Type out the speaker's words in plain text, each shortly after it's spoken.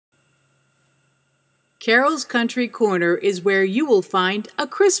Carol's Country Corner is where you will find a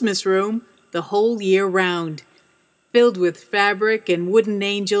Christmas room the whole year round, filled with fabric and wooden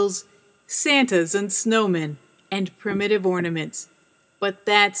angels, Santas and snowmen, and primitive ornaments. But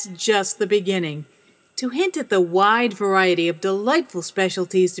that's just the beginning. To hint at the wide variety of delightful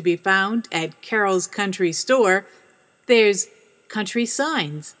specialties to be found at Carol's Country Store, there's country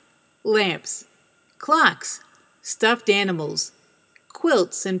signs, lamps, clocks, stuffed animals,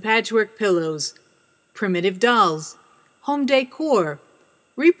 quilts and patchwork pillows, primitive dolls, home decor,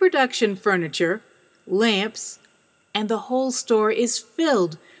 reproduction furniture, lamps, and the whole store is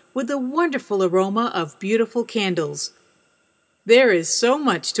filled with the wonderful aroma of beautiful candles. There is so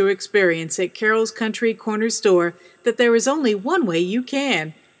much to experience at Carol's Country Corner Store that there is only one way you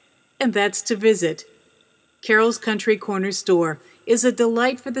can, and that's to visit. Carol's Country Corner Store is a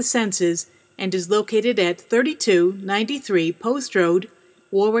delight for the senses and is located at 3293 Post Road,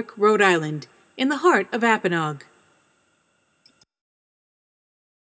 Warwick, Rhode Island, in the heart of Apponaug.